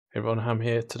Hey everyone, Ham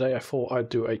here. Today I thought I'd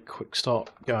do a quick start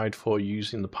guide for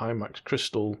using the Pimax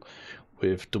Crystal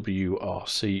with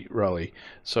WRC Rally.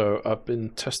 So I've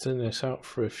been testing this out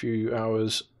for a few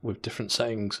hours with different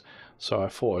settings, so I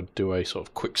thought I'd do a sort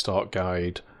of quick start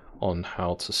guide on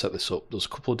how to set this up. There's a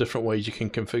couple of different ways you can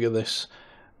configure this,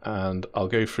 and I'll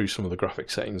go through some of the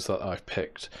graphic settings that I've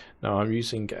picked. Now I'm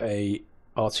using a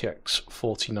RTX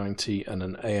 4090 and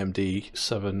an AMD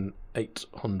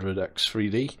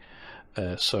 7800X3D.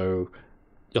 So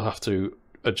you'll have to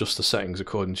adjust the settings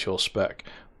according to your spec,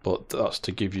 but that's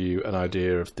to give you an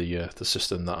idea of the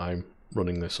system that I'm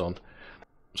running this on.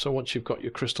 So once you've got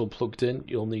your Crystal plugged in,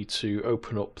 you'll need to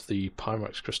open up the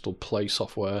Pimax Crystal Play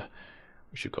software,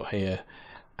 which you've got here,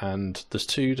 and there's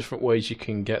two different ways you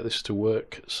can get this to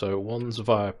work. So one's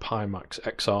via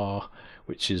PimaxXR,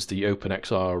 which is the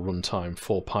OpenXR runtime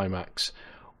for Pimax,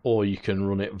 or you can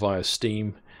run it via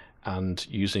Steam and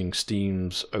using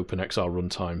Steam's OpenXR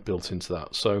runtime built into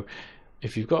that. So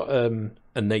if you've got a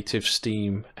native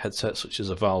Steam headset such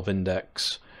as a Valve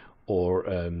Index or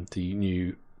the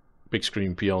new Big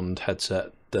Screen Beyond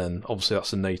headset, then obviously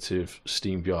that's a native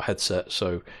SteamVR headset,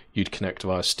 so you'd connect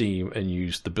via Steam and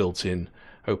use the built-in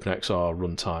OpenXR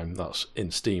runtime that's in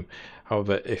Steam.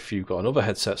 However, if you've got another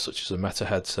headset such as a Meta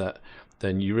headset,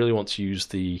 then you really want to use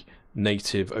the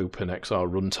native OpenXR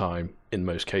runtime in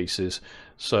most cases.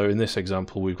 So in this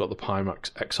example we've got the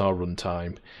PimaxXR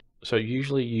runtime. So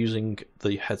usually using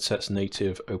the headset's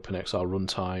native OpenXR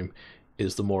runtime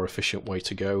is the more efficient way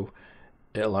to go.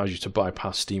 It allows you to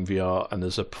bypass SteamVR, and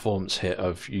there's a performance hit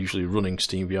of usually running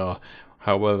SteamVR.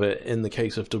 However, in the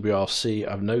case of WRC,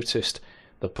 I've noticed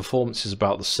the performance is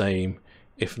about the same,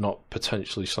 if not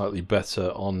potentially slightly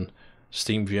better on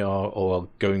SteamVR or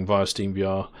going via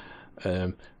SteamVR.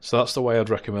 So that's the way I'd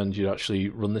recommend you actually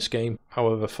run this game.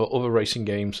 However, for other racing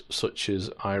games such as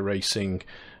iRacing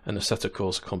and Assetto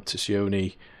Corsa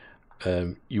Competizione,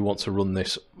 you want to run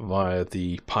this via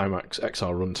the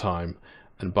PimaxXR runtime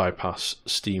and bypass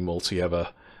Steam altogether.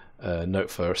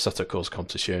 Note for Assetto Corsa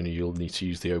Competizione, you'll need to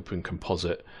use the Open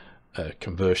Composite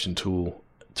conversion tool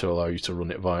to allow you to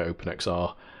run it via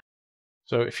OpenXR.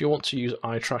 So if you want to use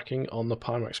eye tracking on the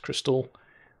Pimax Crystal,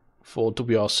 for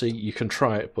WRC you can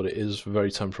try it, but it is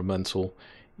very temperamental.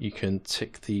 You can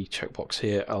tick the checkbox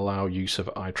here, allow use of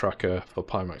eye tracker for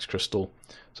Pimax Crystal,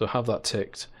 so have that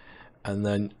ticked, and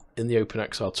then in the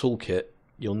OpenXR toolkit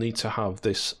you'll need to have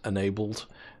this enabled.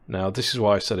 Now this is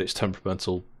why I said it's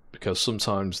temperamental, because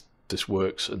sometimes this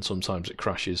works and sometimes it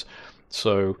crashes.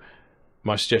 So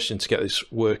my suggestion to get this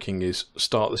working is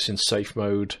start this in safe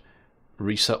mode,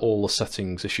 reset all the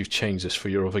settings if you've changed this for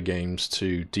your other games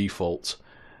to default,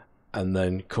 and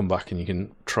then come back and you can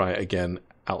try it again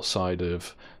outside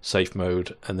of safe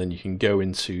mode, and then you can go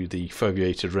into the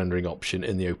foveated rendering option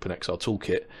in the OpenXR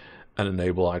toolkit and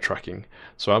enable eye tracking.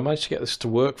 So I managed to get this to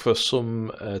work for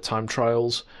some time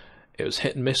trials. It was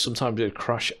hit and miss. Sometimes it would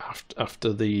crash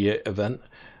after the event,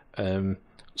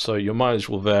 so your mileage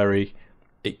will vary.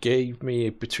 It gave me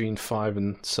between 5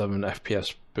 and 7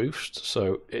 FPS boost,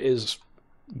 so it is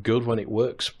good when it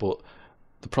works, but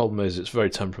the problem is it's very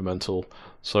temperamental.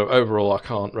 So overall I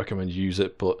can't recommend you use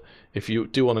it, but if you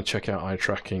do want to check out eye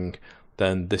tracking,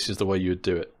 then this is the way you would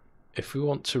do it. If we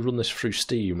want to run this through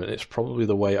Steam, and it's probably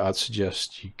the way I'd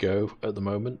suggest you go at the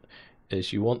moment,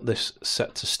 is you want this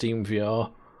set to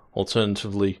SteamVR.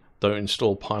 Alternatively, don't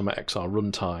install PimaxXR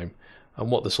runtime,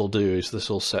 and what this will do is this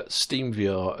will set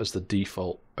SteamVR as the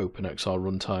default OpenXR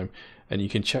runtime, and you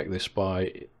can check this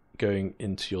by going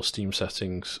into your Steam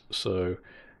settings. So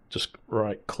just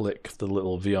right click the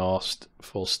little VR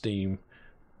for Steam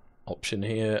option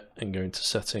here and go into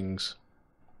settings,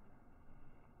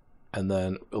 and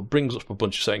then it brings up a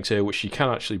bunch of settings here which you can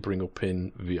actually bring up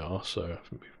in VR. So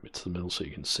I've moved it to the middle so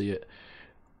you can see it.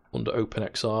 Under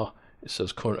OpenXR it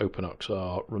says current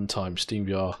OpenXR runtime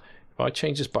SteamVR. If I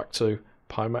change this back to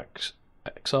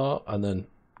PimaxXR and then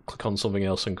click on something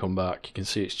else and come back, you can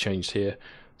see it's changed here.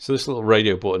 So this little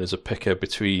radio button is a picker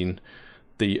between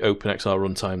the OpenXR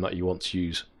runtime that you want to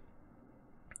use.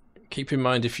 Keep in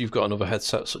mind, if you've got another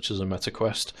headset such as a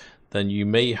MetaQuest, then you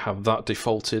may have that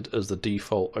defaulted as the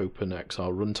default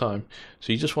OpenXR runtime.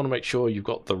 So you just want to make sure you've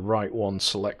got the right one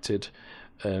selected.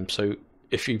 So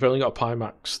if you've only got a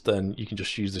Pimax, then you can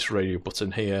just use this radio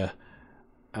button here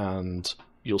and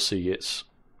you'll see it's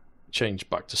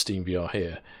changed back to SteamVR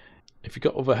here. If you've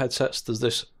got other headsets, there's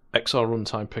this XR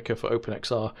runtime picker for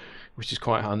OpenXR, which is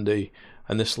quite handy,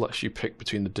 and this lets you pick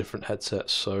between the different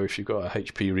headsets. So if you've got a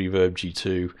HP Reverb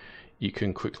G2, you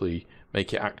can quickly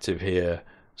make it active here.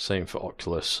 Same for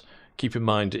Oculus. Keep in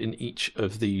mind, in each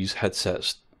of these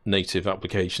headsets native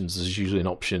applications there's usually an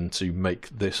option to make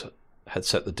this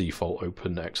headset the default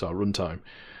OpenXR runtime,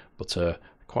 but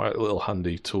quite a little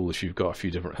handy tool if you've got a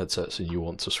few different headsets and you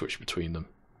want to switch between them.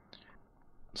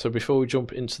 So before we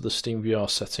jump into the SteamVR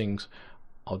settings,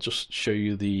 I'll just show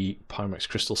you the Pimax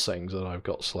Crystal settings that I've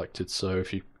got selected. So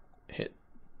if you hit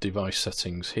device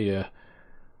settings here,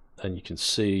 then you can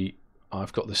see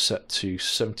I've got this set to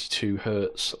 72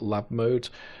 Hz lab mode.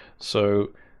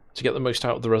 So to get the most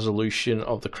out of the resolution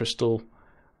of the Crystal,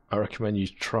 I recommend you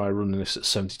try running this at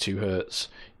 72 Hz.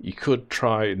 You could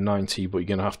try 90, but you're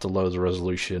going to have to lower the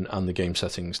resolution and the game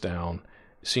settings down.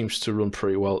 It seems to run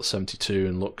pretty well at 72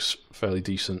 and looks fairly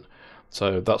decent,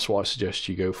 so that's what I suggest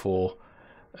you go for.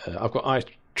 I've got eye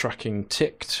tracking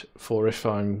ticked for if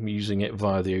I'm using it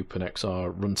via the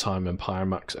OpenXR runtime and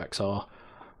PimaxXR,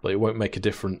 but it won't make a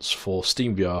difference for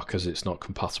SteamVR because it's not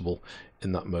compatible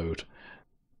in that mode.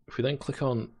 If we then click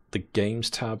on the Games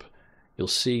tab, you'll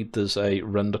see there's a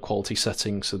render quality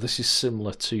setting. So this is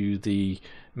similar to the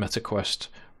MetaQuest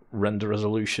render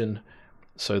resolution.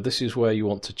 So this is where you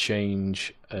want to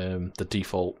change the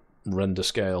default render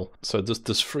scale. So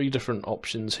there's three different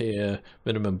options here: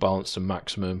 minimum, balanced and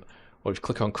maximum. Or if you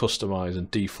click on customize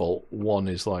and default, one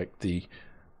is like the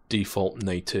default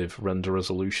native render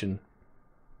resolution.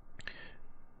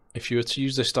 If you were to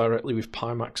use this directly with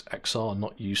PimaxXR,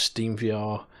 not use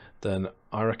SteamVR, then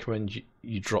I recommend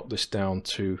you drop this down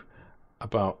to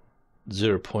about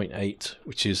 0.8,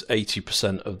 which is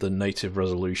 80% of the native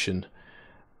resolution,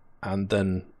 and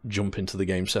then jump into the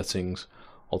game settings.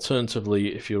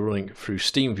 Alternatively, if you're running through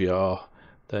SteamVR,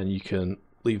 then you can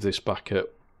leave this back at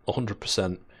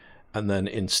 100%, and then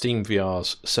in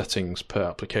SteamVR's settings per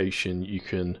application, you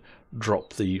can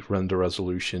drop the render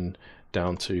resolution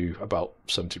down to about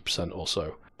 70% or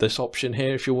so. This option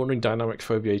here, if you're wondering, dynamic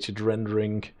foveated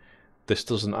rendering, this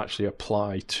doesn't actually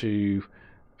apply to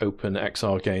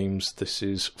OpenXR games. This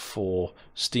is for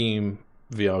Steam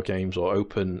VR games or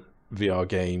Open VR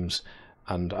games,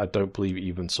 and I don't believe it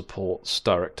even supports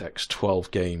DirectX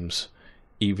 12 games,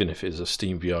 even if it is a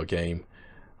Steam VR game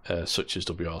such as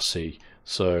WRC.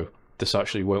 So this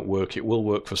actually won't work. It will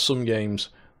work for some games,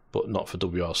 but not for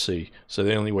WRC. So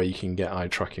the only way you can get eye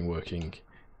tracking working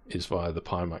is via the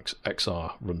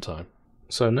PimaxXR runtime.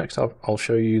 So next up, I'll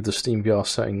show you the SteamVR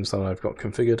settings that I've got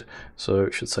configured. So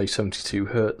it should say 72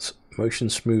 Hz. Motion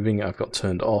smoothing I've got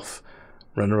turned off.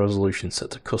 Render resolution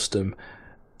set to custom.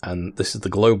 And this is the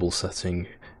global setting,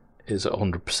 is at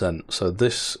 100%. So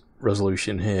this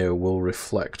resolution here will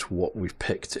reflect what we've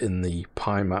picked in the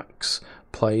Pimax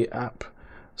Play app.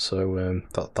 So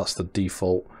that's the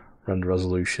default render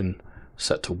resolution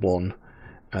set to 1.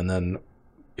 And then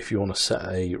if you want to set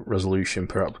a resolution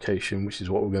per application, which is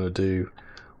what we're going to do,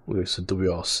 we'll go to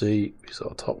WRC, which is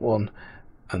our top one,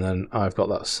 and then I've got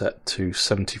that set to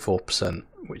 74%,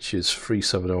 which is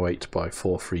 3708 by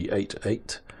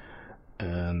 4388,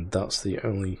 and that's the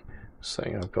only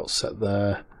setting I've got set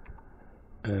there.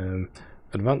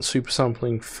 Advanced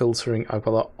supersampling filtering, I've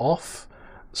got that off,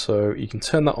 so you can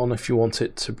turn that on if you want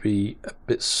it to be a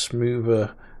bit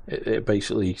smoother. It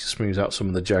basically smooths out some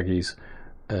of the jaggies,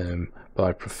 but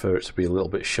I prefer it to be a little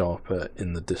bit sharper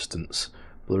in the distance.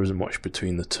 But there isn't much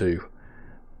between the two,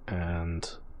 and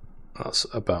that's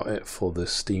about it for the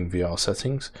SteamVR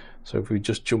settings. So if we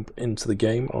just jump into the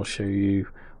game, I'll show you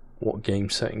what game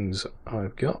settings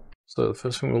I've got. So the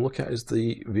first thing we'll look at is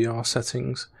the VR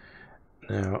settings.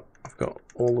 Now I've got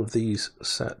all of these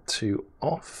set to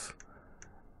off.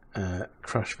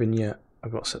 Crash vignette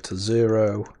I've got set to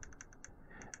 0,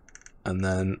 and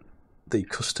then the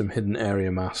custom hidden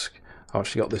area mask, I've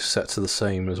actually got this set to the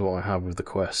same as what I have with the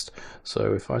Quest.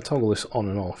 So if I toggle this on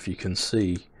and off, you can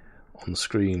see on the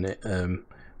screen it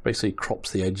basically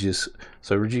crops the edges,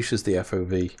 so reduces the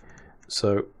FOV.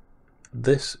 So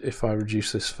this, if I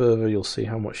reduce this further, you'll see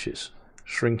how much it's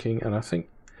shrinking, and I think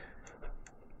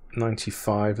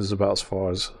 95 is about as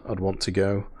far as I'd want to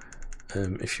go.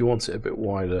 If you want it a bit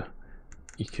wider,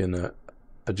 you can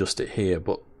adjust it here,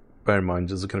 but bear in mind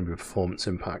there's going to be a performance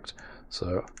impact.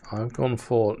 So I've gone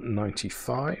for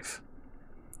 95,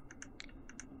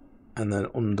 and then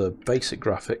under basic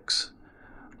graphics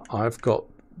I've got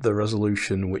the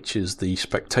resolution, which is the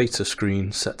spectator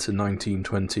screen, set to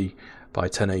 1920 by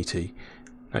 1080.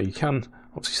 Now you can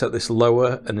obviously set this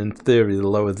lower, and in theory the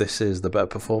lower this is, the better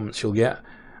performance you'll get.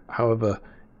 However,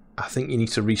 I think you need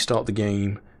to restart the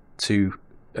game to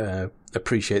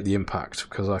appreciate the impact,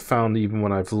 because I found even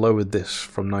when I've lowered this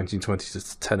from 1920 to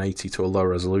 1080 to a lower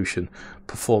resolution,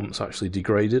 performance actually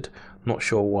degraded. Not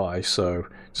sure why, so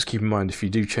just keep in mind if you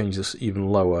do change this even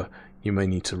lower, you may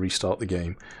need to restart the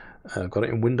game. I've got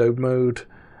it in windowed mode.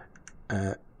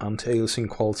 anti-aliasing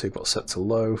quality I've got set to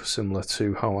low, similar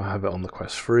to how I have it on the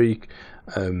Quest 3.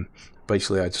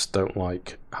 Basically I just don't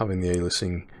like having the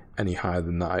aliasing any higher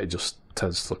than that, it just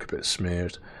tends to look a bit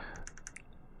smeared.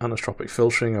 Anisotropic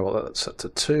filtering, I've got that set to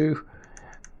 2,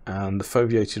 and the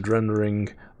foveated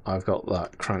rendering, I've got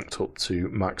that cranked up to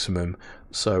maximum,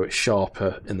 so it's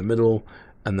sharper in the middle,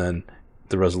 and then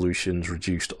the resolution's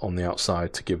reduced on the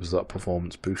outside to give us that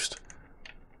performance boost.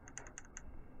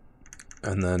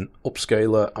 And then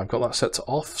upscaler, I've got that set to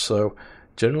off, so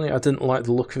generally I didn't like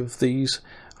the look of these.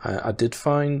 I did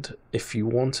find if you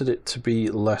wanted it to be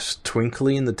less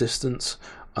twinkly in the distance,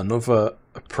 another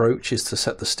approach is to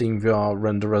set the SteamVR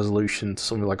render resolution to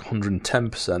something like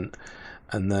 110%,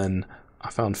 and then I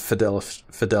found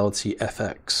Fidelity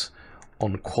FX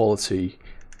on quality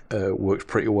works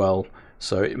pretty well,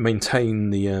 so it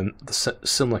maintained the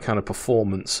similar kind of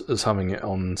performance as having it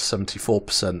on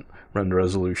 74% render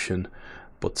resolution,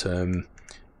 but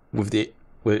with it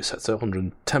set to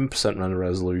 110% render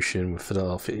resolution with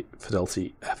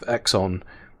Fidelity FX on,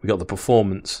 we got the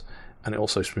performance, and it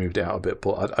also smoothed it out a bit,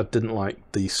 but I didn't like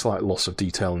the slight loss of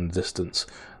detail in the distance,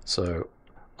 so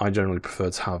I generally prefer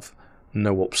to have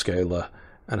no upscaler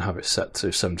and have it set to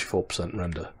 74%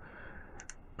 render.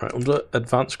 Right, under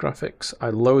advanced graphics,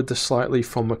 I lowered this slightly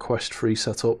from my Quest 3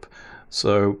 setup,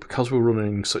 so because we're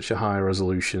running such a high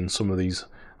resolution, some of these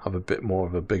have a bit more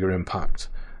of a bigger impact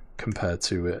compared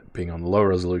to it being on low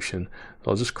resolution.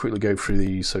 So I'll just quickly go through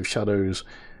these. So shadows,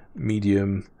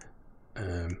 medium,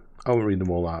 I won't read them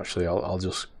all out actually, I'll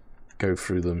just go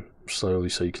through them slowly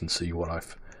so you can see what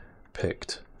I've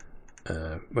picked.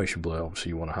 Motion blur, obviously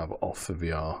you want to have off for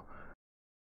VR.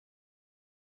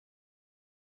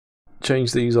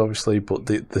 Change these obviously, but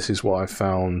this is what I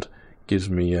found gives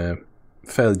me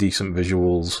fairly decent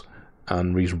visuals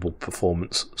and reasonable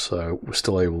performance, so we're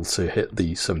still able to hit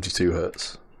the 72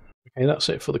 Hz. Okay, that's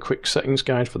it for the quick settings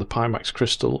guide for the Pimax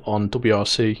Crystal on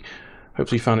WRC.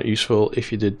 Hopefully you found it useful.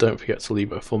 If you did, don't forget to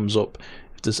leave a thumbs up.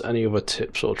 If there's any other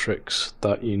tips or tricks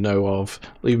that you know of,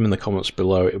 leave them in the comments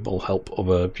below, it will help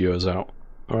other viewers out.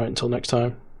 Alright, until next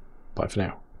time, bye for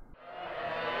now.